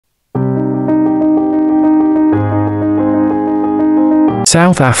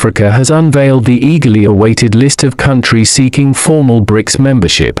South Africa has unveiled the eagerly awaited list of countries seeking formal BRICS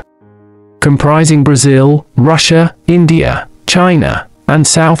membership. Comprising Brazil, Russia, India, China, and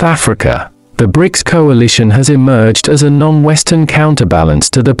South Africa, the BRICS coalition has emerged as a non-Western counterbalance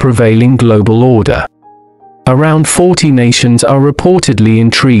to the prevailing global order. Around 40 nations are reportedly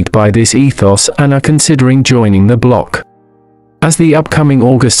intrigued by this ethos and are considering joining the bloc. As the upcoming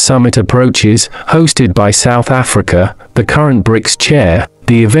August summit approaches, hosted by South Africa, the current BRICS chair,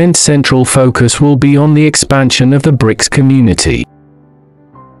 the event's central focus will be on the expansion of the BRICS community.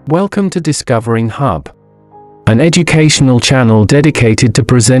 Welcome to Discovering Hub, an educational channel dedicated to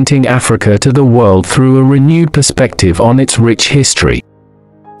presenting Africa to the world through a renewed perspective on its rich history.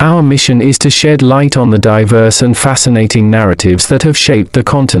 Our mission is to shed light on the diverse and fascinating narratives that have shaped the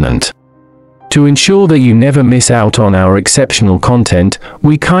continent. To ensure that you never miss out on our exceptional content,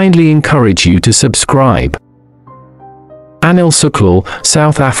 we kindly encourage you to subscribe. Anil Suklal,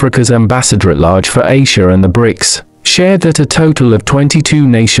 South Africa's ambassador-at-large for Asia and the BRICS, shared that a total of 22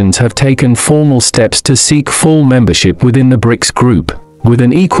 nations have taken formal steps to seek full membership within the BRICS group, with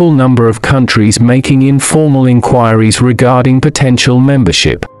an equal number of countries making informal inquiries regarding potential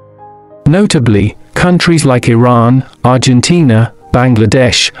membership. Notably, countries like Iran, Argentina,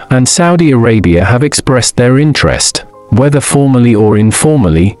 Bangladesh, and Saudi Arabia have expressed their interest, whether formally or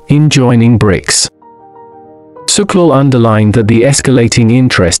informally, in joining BRICS. Suklal underlined that the escalating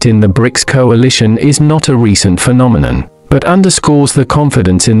interest in the BRICS coalition is not a recent phenomenon, but underscores the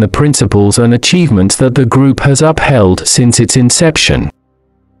confidence in the principles and achievements that the group has upheld since its inception.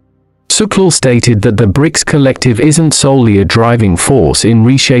 Suklal stated that the BRICS collective isn't solely a driving force in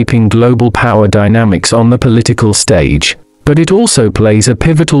reshaping global power dynamics on the political stage, but it also plays a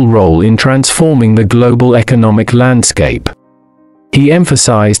pivotal role in transforming the global economic landscape. He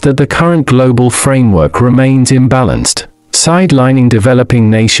emphasized that the current global framework remains imbalanced, sidelining developing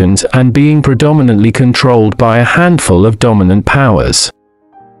nations and being predominantly controlled by a handful of dominant powers.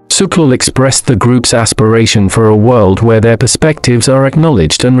 Suklal expressed the group's aspiration for a world where their perspectives are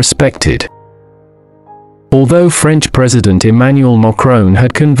acknowledged and respected. Although French President Emmanuel Macron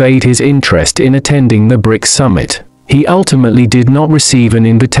had conveyed his interest in attending the BRICS summit, he ultimately did not receive an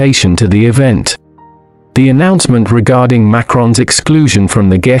invitation to the event. The announcement regarding Macron's exclusion from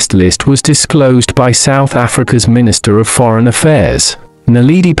the guest list was disclosed by South Africa's Minister of Foreign Affairs,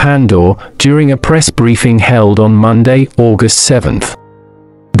 Naledi Pandor, during a press briefing held on Monday, August 7th.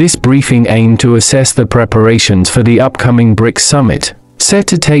 This briefing aimed to assess the preparations for the upcoming BRICS summit, set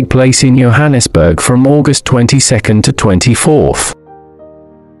to take place in Johannesburg from August 22nd to 24th.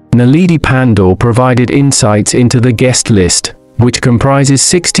 Naledi Pandor provided insights into the guest list, which comprises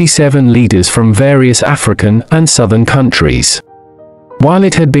 67 leaders from various African and southern countries. While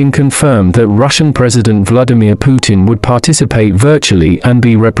it had been confirmed that Russian President Vladimir Putin would participate virtually and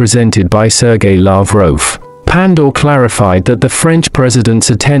be represented by Sergei Lavrov, Pandor clarified that the French president's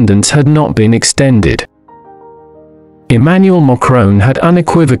attendance had not been extended. Emmanuel Macron had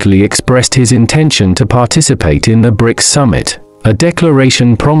unequivocally expressed his intention to participate in the BRICS summit, a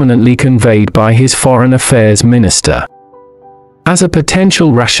declaration prominently conveyed by his foreign affairs minister. As a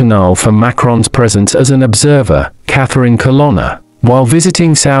potential rationale for Macron's presence as an observer, Catherine Colonna, while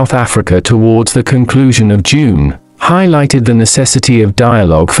visiting South Africa towards the conclusion of June, highlighted the necessity of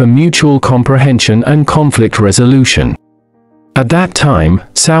dialogue for mutual comprehension and conflict resolution. At that time,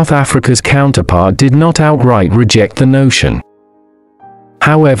 South Africa's counterpart did not outright reject the notion.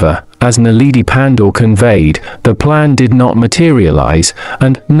 However, as Naledi Pandor conveyed, the plan did not materialize,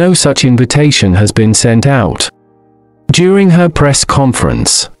 and no such invitation has been sent out. During her press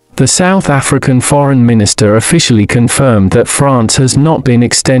conference, the South African foreign minister officially confirmed that France has not been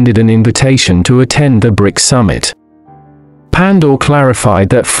extended an invitation to attend the BRICS summit. Pandor clarified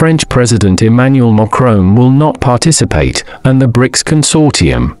that French President Emmanuel Macron will not participate, and the BRICS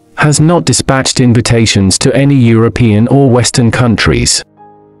consortium has not dispatched invitations to any European or Western countries.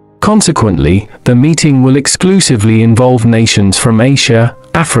 Consequently, the meeting will exclusively involve nations from Asia,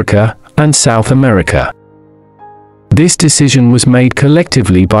 Africa, and South America. This decision was made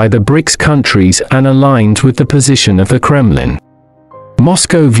collectively by the BRICS countries and aligns with the position of the Kremlin.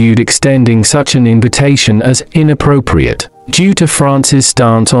 Moscow viewed extending such an invitation as inappropriate, due to France's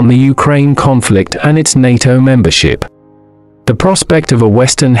stance on the Ukraine conflict and its NATO membership. The prospect of a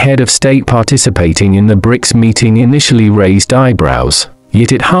Western head of state participating in the BRICS meeting initially raised eyebrows,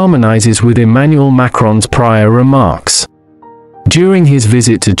 yet it harmonizes with Emmanuel Macron's prior remarks. During his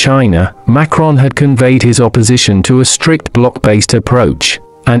visit to China, Macron had conveyed his opposition to a strict bloc-based approach,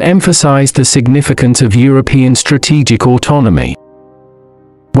 and emphasized the significance of European strategic autonomy.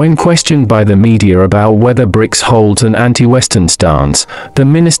 When questioned by the media about whether Brics holds an anti-Western stance, the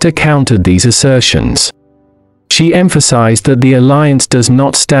minister countered these assertions. She emphasized that the alliance does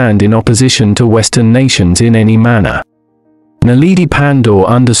not stand in opposition to Western nations in any manner. Naledi Pandor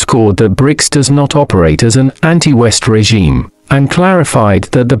underscored that Brics does not operate as an anti-West regime, and clarified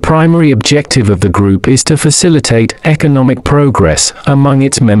that the primary objective of the group is to facilitate economic progress among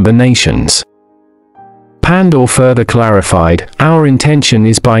its member nations. Pandor further clarified, "Our intention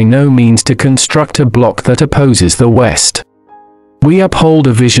is by no means to construct a bloc that opposes the West. We uphold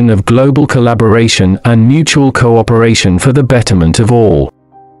a vision of global collaboration and mutual cooperation for the betterment of all.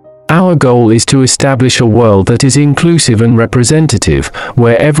 Our goal is to establish a world that is inclusive and representative,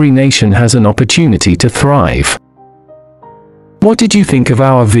 where every nation has an opportunity to thrive." What did you think of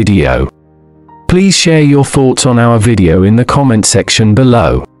our video? Please share your thoughts on our video in the comment section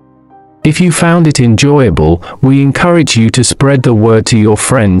below. If you found it enjoyable, we encourage you to spread the word to your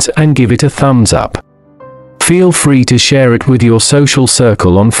friends and give it a thumbs up. Feel free to share it with your social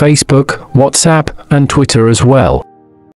circle on Facebook, WhatsApp, and Twitter as well.